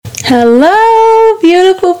Hello,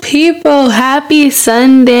 beautiful people. Happy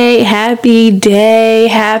Sunday, happy day,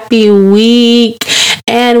 happy week,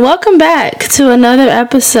 and welcome back to another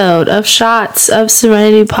episode of Shots of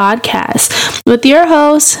Serenity podcast with your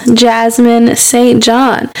host, Jasmine St.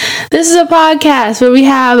 John. This is a podcast where we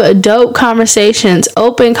have dope conversations,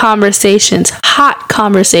 open conversations, hot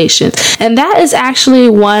conversations, and that is actually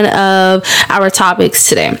one of our topics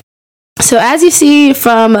today. So as you see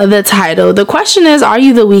from the title, the question is, are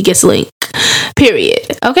you the weakest link?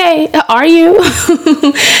 Period. Okay, are you?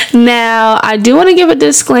 Now, I do want to give a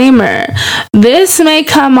disclaimer. This may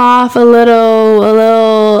come off a little,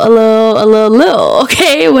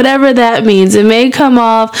 okay? Whatever that means. It may come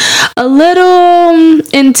off a little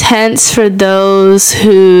intense for those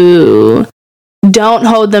who don't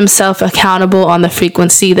hold themselves accountable on the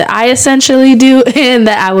frequency that I essentially do and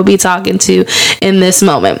that I will be talking to in this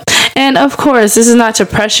moment. And of course, this is not to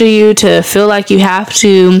pressure you to feel like you have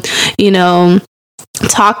to,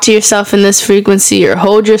 talk to yourself in this frequency or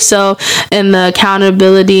hold yourself in the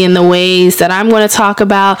accountability in the ways that I'm going to talk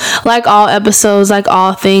about. Like all episodes, like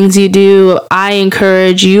all things you do,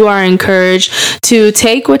 you are encouraged to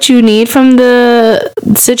take what you need from the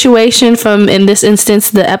situation, from, in this instance,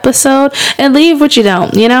 the episode, and leave what you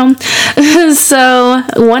don't, So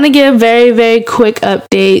want to give very, very quick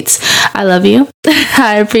updates. I love you.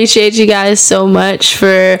 I appreciate you guys so much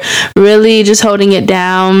for really just holding it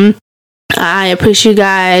down. I appreciate you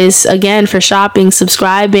guys again for shopping,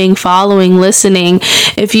 subscribing, following, listening.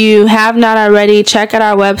 If you have not already, check out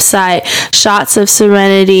our website,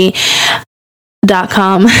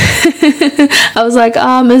 shotsofserenity.com. I was like,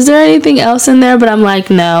 is there anything else in there? But I'm like,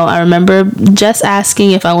 no. I remember just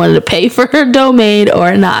asking if I wanted to pay for her domain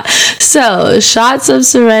or not. So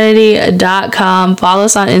shotsofserenity.com. Follow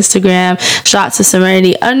us on Instagram,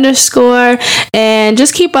 shotsofserenity_, and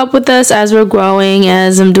just keep up with us as we're growing,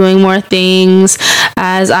 as I'm doing more things,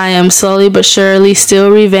 as I am slowly but surely still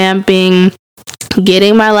revamping,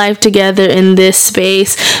 getting my life together in this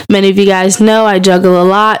space. Many of you guys know I juggle a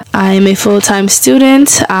lot. I am a full-time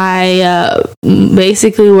student. I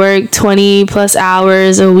basically work 20 plus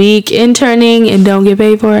hours a week interning and don't get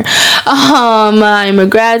paid for it. I'm a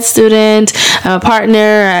grad student. I'm a partner.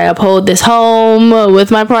 I uphold this home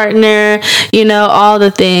with my partner. All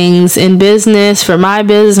the things in business, for my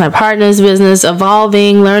business, my partner's business,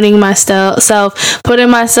 evolving, learning myself, putting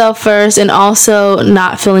myself first, and also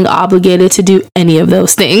not feeling obligated to do any of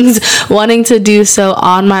those things, wanting to do so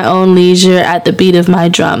on my own leisure at the beat of my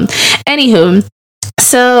drum. Anywho,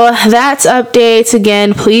 so that's updates.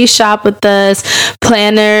 Again, please shop with us.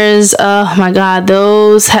 Planners, oh my god,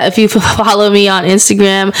 those, if you follow me on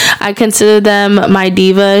Instagram, I consider them my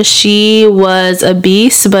diva. She was a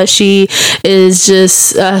beast, but she is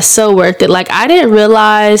just so worth it. Like, I didn't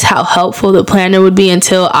realize how helpful the planner would be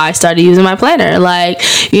until I started using my planner. Like,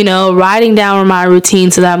 writing down my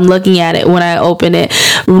routine so that I'm looking at it when I open it,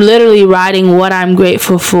 literally writing what I'm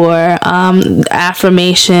grateful for,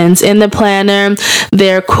 affirmations in the planner.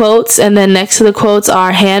 There are quotes, and then next to the quotes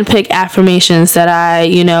are handpicked affirmations that I,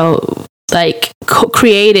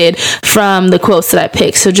 created from the quotes that I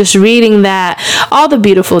picked. So just reading that, all the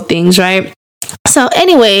beautiful things, right? So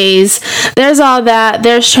anyways, there's all that.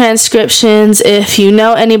 There's transcriptions. If you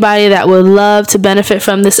know anybody that would love to benefit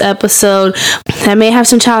from this episode that may have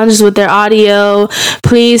some challenges with their audio,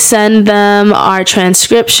 please send them our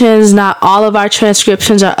transcriptions. Not all of our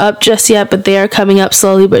transcriptions are up just yet, but they are coming up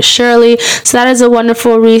slowly but surely. So that is a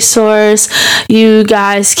wonderful resource. You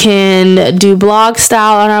guys can do blog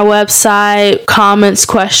style on our website, comments,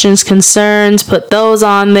 questions, concerns, put those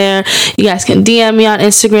on there. You guys can DM me on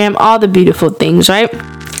Instagram, all the beautiful things, right?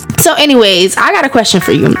 So anyways, I got a question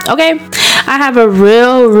for you, okay? I have a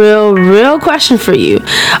real question for you.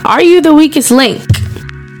 Are you the weakest link?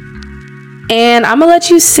 And I'm gonna let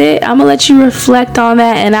you sit, I'm gonna let you reflect on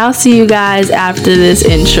that, and I'll see you guys after this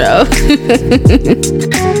intro.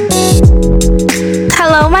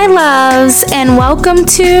 Hello, my loves, and welcome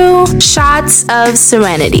to Shots of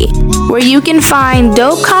Serenity, where you can find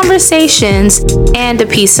dope conversations and a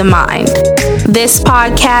peace of mind. This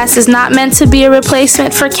podcast is not meant to be a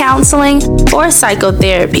replacement for counseling or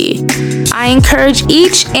psychotherapy. I encourage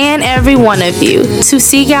each and every one of you to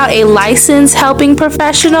seek out a licensed helping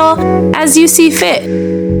professional as you see fit.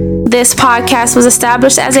 This podcast was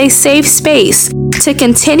established as a safe space to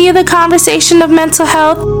continue the conversation of mental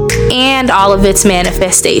health and all of its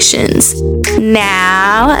manifestations.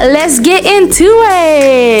 Now, let's get into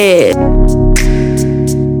it.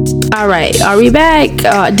 All right, are we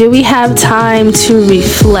back? Do we have time to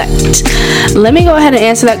reflect? Let me go ahead and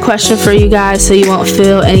answer that question for you guys so you won't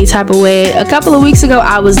feel any type of way. A couple of weeks ago,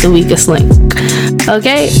 I was the weakest link.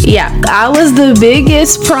 Okay, yeah, I was the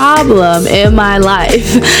biggest problem in my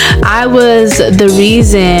life. I was the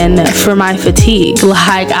reason for my fatigue.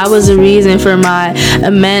 Like, I was the reason for my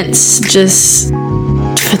immense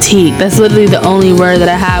fatigue. That's literally the only word that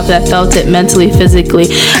I have that felt it mentally, physically.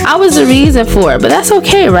 I was the reason for it, but that's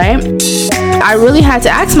okay, right? I really had to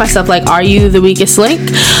ask myself, like, are you the weakest link?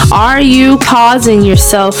 Are you causing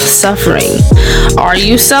yourself suffering? Are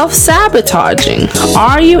you self-sabotaging?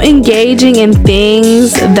 Are you engaging in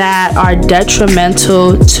things that are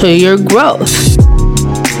detrimental to your growth?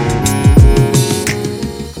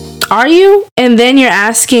 Are you? And then you're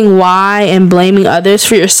asking why and blaming others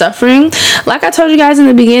for your suffering. Like I told you guys in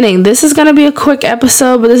the beginning, this is going to be a quick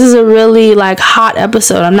episode, but this is a really hot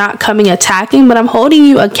episode. I'm not coming attacking, but I'm holding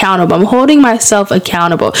you accountable. I'm holding myself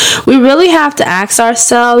accountable. We really have to ask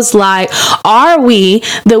ourselves, are we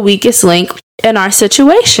the weakest link in our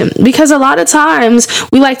situation? Because a lot of times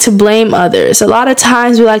we like to blame others. A lot of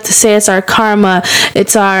times we like to say it's our karma,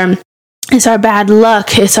 it's our bad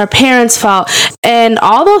luck, it's our parents' fault. And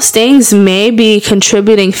all those things may be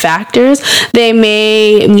contributing factors. They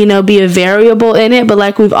may, be a variable in it, but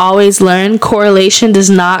like we've always learned, correlation does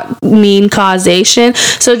not mean causation.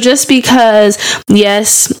 So just because,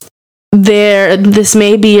 yes, this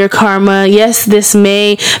may be your karma, yes, this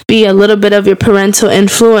may be a little bit of your parental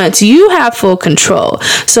influence, you have full control.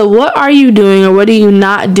 So what are you doing or what are you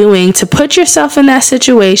not doing to put yourself in that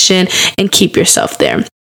situation and keep yourself there?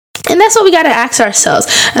 And that's what we got to ask ourselves.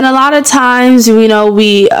 And a lot of times,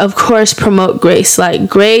 we of course promote grace. Like,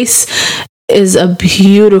 grace is a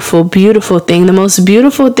beautiful, beautiful thing. The most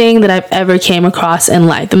beautiful thing that I've ever came across in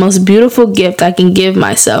life. The most beautiful gift I can give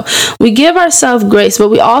myself. We give ourselves grace, but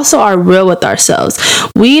we also are real with ourselves.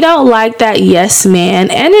 We don't like that yes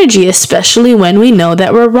man energy, especially when we know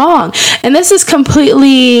that we're wrong. And this is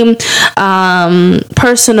completely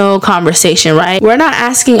personal conversation, right? We're not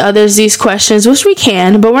asking others these questions, which we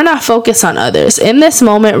can, but we're not focused on others. In this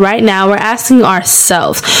moment right now, we're asking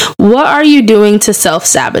ourselves, what are you doing to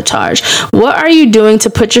self-sabotage? What are you doing to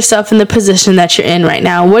put yourself in the position that you're in right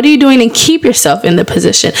now? What are you doing to keep yourself in the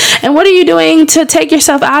position? And what are you doing to take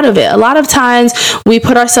yourself out of it? A lot of times we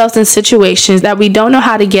put ourselves in situations that we don't know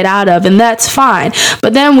how to get out of, and that's fine.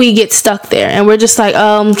 But then we get stuck there and we're just like,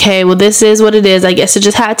 oh, okay, well, this is what it is. I guess it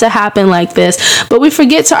just had to happen like this. But we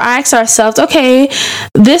forget to ask ourselves, okay,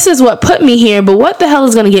 this is what put me here, but what the hell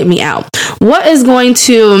is going to get me out? What is going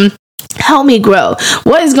to help me grow?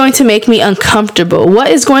 What is going to make me uncomfortable? What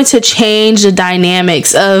is going to change the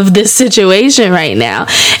dynamics of this situation right now?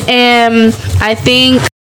 And I think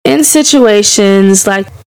in situations like,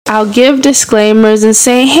 I'll give disclaimers and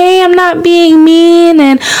say, hey, I'm not being mean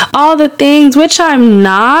and all the things, which I'm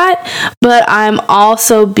not, but I'm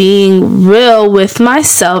also being real with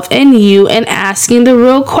myself and you and asking the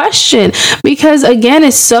real question. Because again,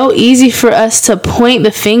 it's so easy for us to point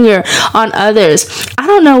the finger on others. I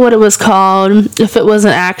don't know what it was called, if it was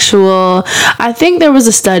an actual, I think there was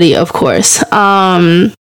a study, of course.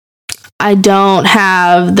 I don't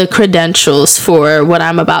have the credentials for what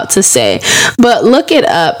I'm about to say, but look it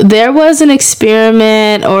up. There was an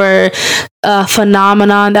experiment or a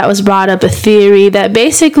phenomenon that was brought up, a theory that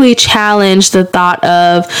basically challenged the thought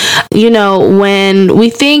of, when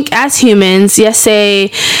we think as humans, yes,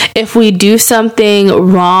 say if we do something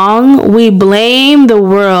wrong, we blame the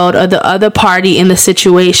world or the other party in the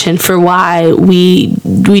situation for why we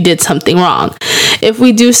did something wrong. If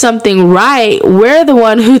we do something right, we're the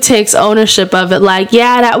one who takes ownership of it. Like,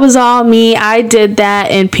 yeah, that was all me. I did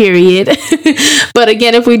that, and period. But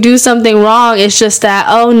again, if we do something wrong, it's just that,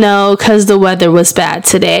 oh no, because the weather was bad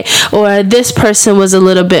today, or this person was a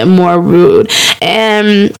little bit more rude.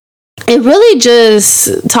 And it really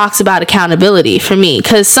just talks about accountability for me,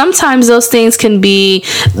 because sometimes those things can be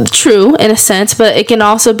true in a sense, but it can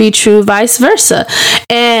also be true vice versa.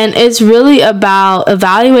 And it's really about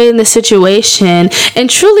evaluating the situation and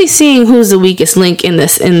truly seeing who's the weakest link in the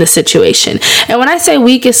situation. And when I say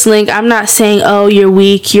weakest link, I'm not saying, oh, you're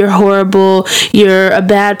weak, you're horrible, you're a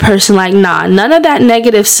bad person. Like, nah, none of that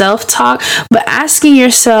negative self-talk, but asking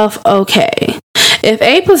yourself, okay, if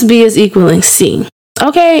A plus B is equaling C,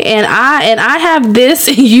 okay, and I have this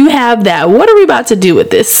and you have that, what are we about to do with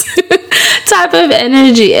this? Type of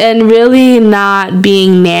energy, and really not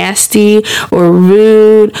being nasty or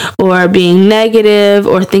rude or being negative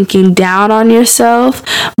or thinking down on yourself,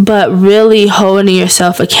 but really holding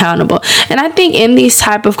yourself accountable. And I think in these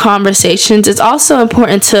type of conversations, it's also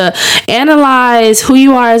important to analyze who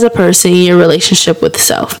you are as a person in your relationship with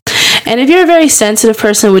self. And if you're a very sensitive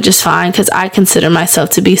person, which is fine because I consider myself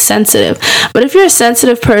to be sensitive, but if you're a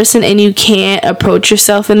sensitive person and you can't approach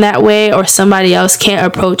yourself in that way, or somebody else can't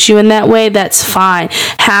approach you in that way, that's fine.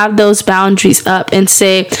 Have those boundaries up and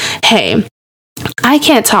say, hey, I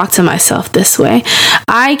can't talk to myself this way.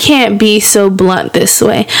 I can't be so blunt this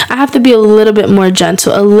way. I have to be a little bit more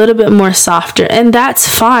gentle, a little bit more softer. And that's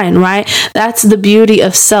fine, right? That's the beauty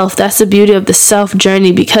of self. That's the beauty of the self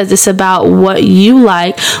journey, because it's about what you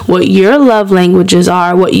like, what your love languages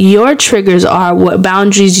are, what your triggers are, what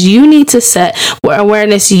boundaries you need to set, what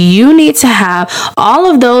awareness you need to have. All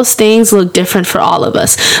of those things look different for all of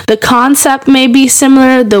us. The concept may be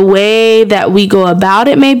similar. The way that we go about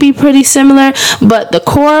it may be pretty similar, but the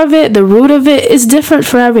core of it, the root of it, is different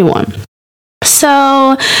for everyone.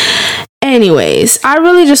 So anyways, I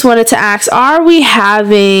really just wanted to ask, are we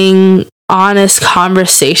having honest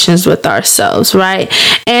conversations with ourselves, right?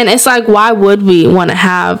 And it's like, why would we want to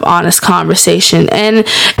have honest conversation? And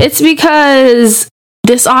it's because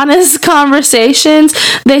dishonest conversations,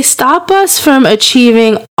 they stop us from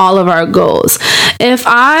achieving all of our goals. If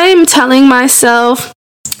I'm telling myself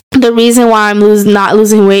the reason why I'm not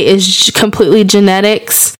losing weight is completely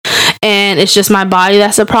genetics, and it's just my body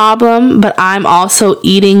that's a problem, but I'm also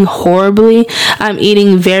eating horribly. I'm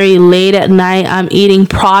eating very late at night. I'm eating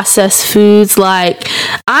processed foods. Like,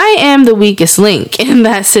 I am the weakest link in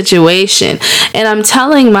that situation. And I'm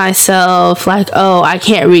telling myself, like, oh, I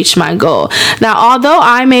can't reach my goal. Now, although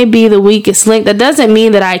I may be the weakest link, that doesn't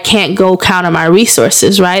mean that I can't go count on my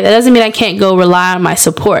resources, right? That doesn't mean I can't go rely on my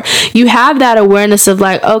support. You have that awareness of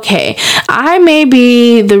like, okay, I may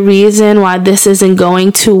be the reason why this isn't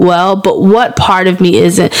going too well, but what part of me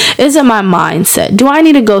isn't? Is it my mindset? Do I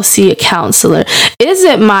need to go see a counselor? Is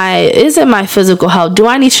it my physical health? Do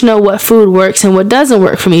I need to know what food works and what doesn't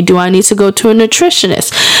work for me? Do I need to go to a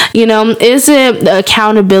nutritionist? Is it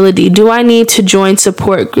accountability? Do I need to join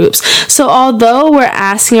support groups? So although we're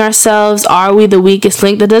asking ourselves, are we the weakest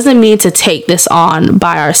link? That doesn't mean to take this on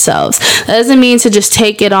by ourselves. That doesn't mean to just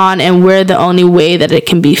take it on and we're the only way that it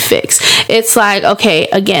can be fixed. It's like, okay,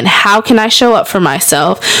 again, how can I show up for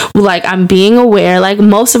myself? Like, I'm being aware, like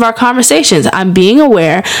most of our conversations, I'm being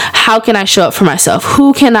aware. How can I show up for myself?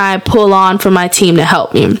 Who can I pull on for my team to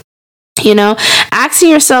help me?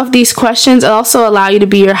 Asking yourself these questions also allow you to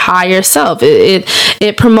be your higher self.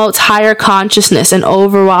 It promotes higher consciousness and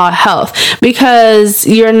overall health, because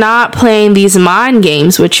you're not playing these mind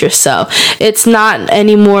games with yourself. It's not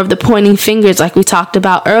any more of the pointing fingers like we talked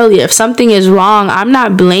about earlier. If something is wrong, I'm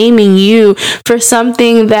not blaming you for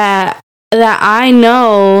something that I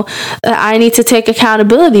know that I need to take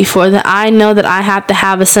accountability for, that I know that I have to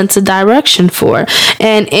have a sense of direction for.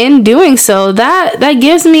 And in doing so, that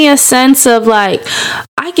gives me a sense of like,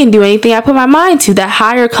 I can do anything I put my mind to, that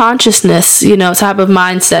higher consciousness, type of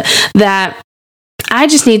mindset, that I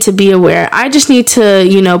just need to be aware. I just need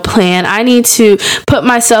to, plan. I need to put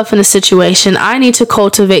myself in a situation. I need to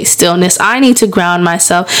cultivate stillness. I need to ground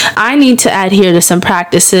myself. I need to adhere to some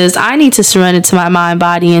practices. I need to surrender to my mind,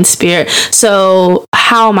 body, and spirit. So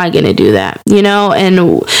how am I going to do that?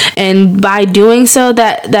 And by doing so,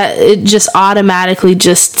 that it just automatically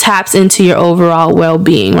just taps into your overall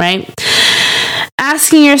well-being, right?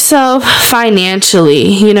 Asking yourself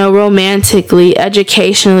financially, romantically,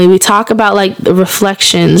 educationally. We talk about like the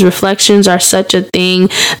reflections. Reflections are such a thing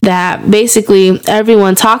that basically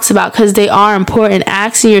everyone talks about because they are important.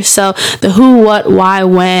 Asking yourself the who, what, why,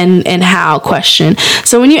 when, and how question.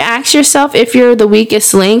 So when you ask yourself if you're the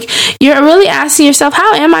weakest link, you're really asking yourself,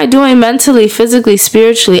 how am I doing mentally, physically,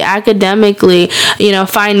 spiritually, academically,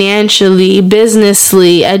 financially,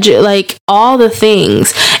 businessly, like all the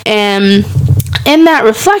things. And in that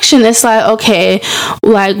reflection, it's like, okay,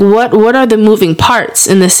 like what are the moving parts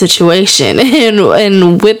in this situation?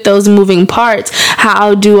 And with those moving parts,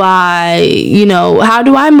 how do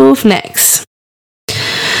I move next?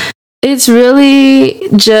 It's really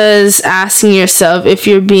just asking yourself if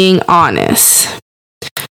you're being honest.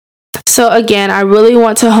 So again, I really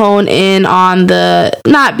want to hone in on the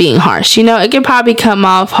not being harsh. It can probably come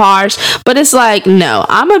off harsh, but it's like, no,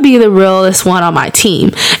 I'm going to be the realest one on my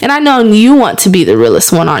team. And I know you want to be the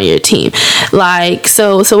realest one on your team. Like,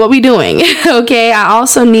 so what we doing? Okay. I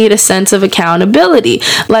also need a sense of accountability.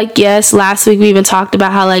 Like, yes, last week we even talked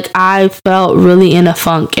about how like I felt really in a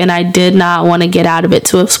funk and I did not want to get out of it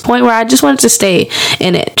to a point where I just wanted to stay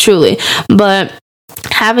in it, truly. But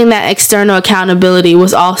having that external accountability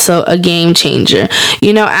was also a game changer.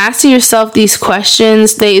 You know, asking yourself these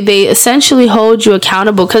questions, they essentially hold you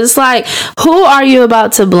accountable, because it's like, who are you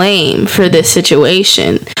about to blame for this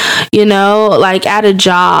situation? You know, like at a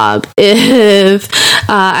job, if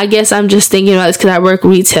I guess I'm just thinking about this because I work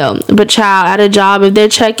retail, but child, at a job, if they're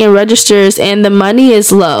checking registers and the money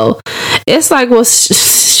is low, it's like, well,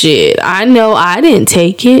 shit, I know I didn't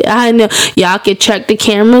take it. I know y'all can check the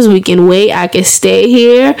cameras, we can wait, I can stay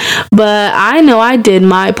here, but I know I did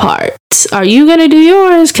my part. Are you gonna do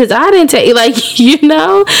yours? Because I didn't take, like, you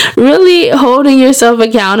know, really holding yourself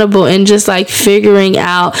accountable and just like figuring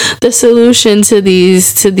out the solution to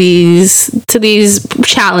these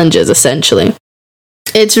challenges. Essentially,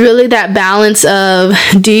 it's really that balance of,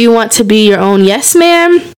 do you want to be your own yes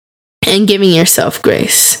man, and giving yourself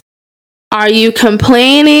grace? Are you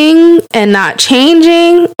complaining and not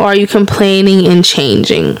changing, or are you complaining and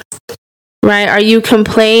changing? Right? Are you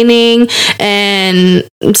complaining and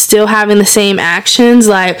still having the same actions?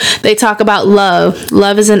 Like, they talk about love.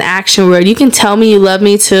 Love is an action word. You can tell me you love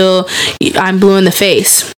me till I'm blue in the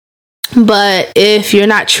face. But if you're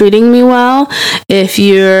not treating me well, if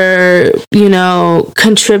you're, you know,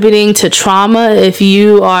 contributing to trauma, if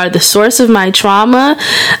you are the source of my trauma,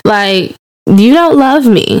 like, you don't love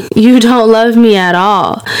me. You don't love me at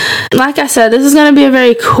all. Like I said, this is going to be a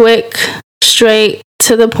very quick, straight,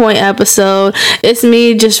 to the point episode. It's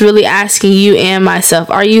me just really asking you and myself,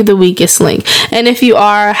 are you the weakest link? And if you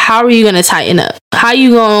are, how are you going to tighten up? How you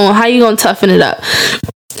going to toughen it up?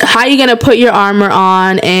 How are you going to put your armor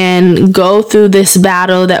on and go through this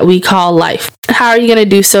battle that we call life? How are you going to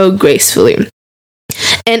do so gracefully?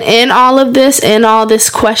 And in all of this, in all this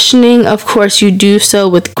questioning, of course, you do so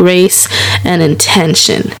with grace and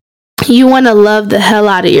intention. You want to love the hell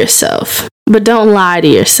out of yourself, but don't lie to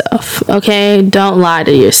yourself, okay? Don't lie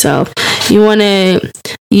to yourself. You want to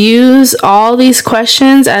use all these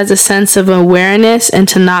questions as a sense of awareness and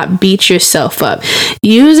to not beat yourself up.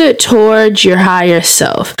 Use it towards your higher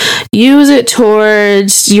self. Use it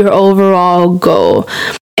towards your overall goal.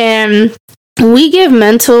 And we give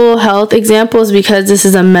mental health examples because this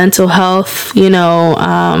is a mental health,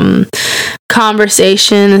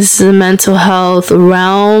 conversation. This is a mental health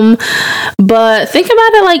realm. But think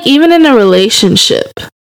about it like even in a relationship.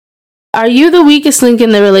 Are you the weakest link in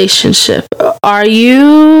the relationship? Are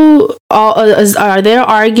there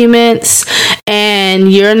arguments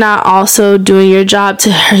and you're not also doing your job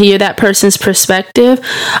to hear that person's perspective?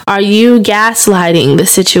 Are you gaslighting the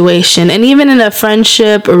situation? And even in a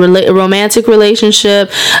friendship or a romantic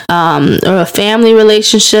relationship or a family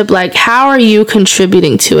relationship, like, how are you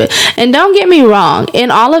contributing to it? And don't get me wrong,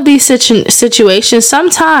 in all of these situations,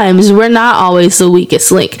 sometimes we're not always the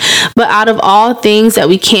weakest link. But out of all things that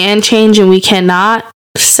we can change and we cannot,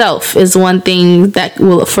 self is one thing that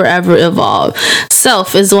will forever evolve.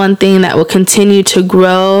 Self is one thing that will continue to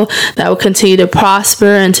grow, that will continue to prosper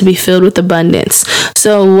and to be filled with abundance.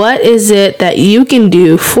 So what is it that you can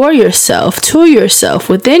do for yourself, to yourself,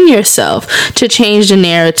 within yourself to change the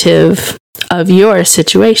narrative of your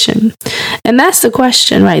situation? And that's the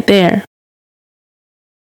question right there.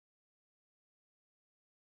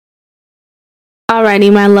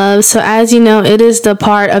 Alrighty, my love. So as you know, it is the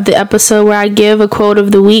part of the episode where I give a quote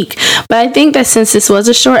of the week. But I think that since this was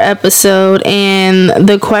a short episode and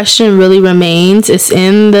the question really remains, it's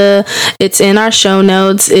in our show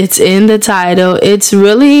notes, it's in the title. It's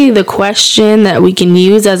really the question that we can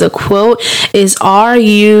use as a quote is, are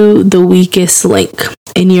you the weakest link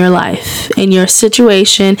in your life, in your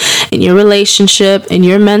situation, in your relationship, in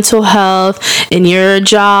your mental health, in your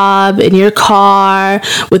job, in your car,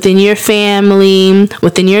 within your family,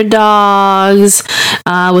 within your dogs,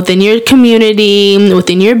 within your community,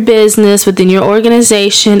 within your business, within your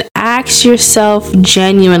organization? Ask yourself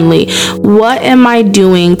genuinely, what am I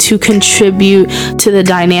doing to contribute to the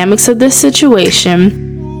dynamics of this situation?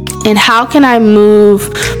 And how can I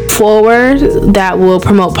move forward that will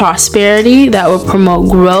promote prosperity, that will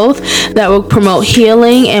promote growth, that will promote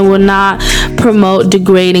healing, and will not promote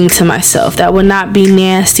degrading to myself, that will not be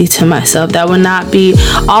nasty to myself, that will not be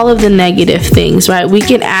all of the negative things, right? We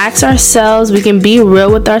can ask ourselves, we can be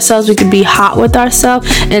real with ourselves, we can be hot with ourselves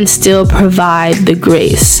and still provide the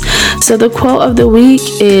grace. So the quote of the week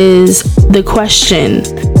is the question.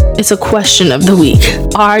 It's a question of the week.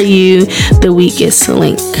 Are you the weakest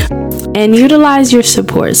link? And utilize your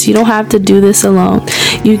supports. You don't have to do this alone.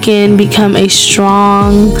 You can become a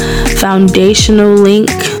strong foundational link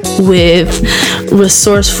with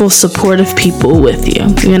resourceful, supportive people with you,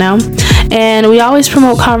 you know? And we always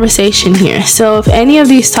promote conversation here. So if any of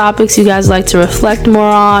these topics you guys like to reflect more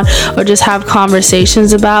on or just have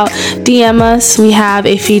conversations about, DM us. We have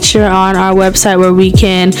a feature on our website where you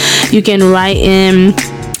can write in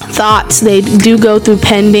thoughts. They do go through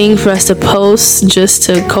pending for us to post, just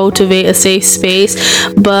to cultivate a safe space,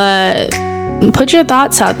 but put your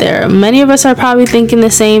thoughts out there. Many of us are probably thinking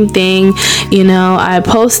the same thing. You know, I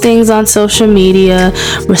post things on social media,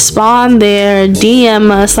 respond there,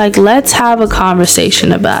 DM us, like, let's have a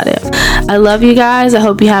conversation about it. I love you guys. I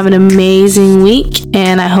hope you have an amazing week,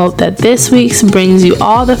 and I hope that this week's brings you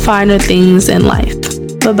all the finer things in life.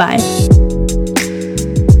 Bye-bye.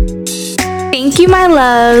 Thank you, my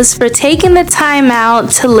loves, for taking the time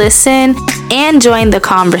out to listen and join the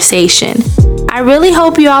conversation. I really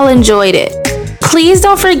hope you all enjoyed it. Please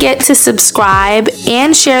don't forget to subscribe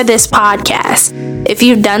and share this podcast. If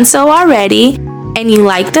you've done so already and you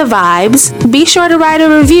like the vibes, be sure to write a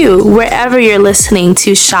review wherever you're listening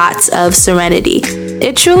to Shots of Serenity.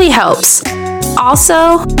 It truly helps.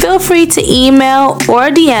 Also, feel free to email or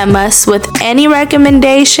DM us with any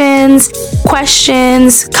recommendations,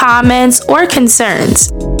 questions, comments, or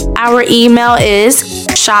concerns. Our email is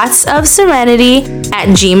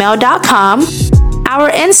shotsofserenity@gmail.com. Our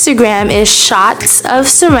Instagram is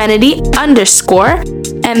shotsofserenity_,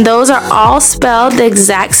 and those are all spelled the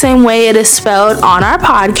exact same way it is spelled on our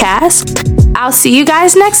podcast. I'll see you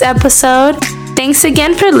guys next episode. Thanks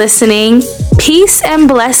again for listening. Peace and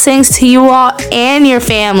blessings to you all and your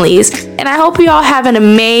families, and I hope you all have an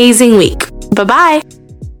amazing week. Bye-bye.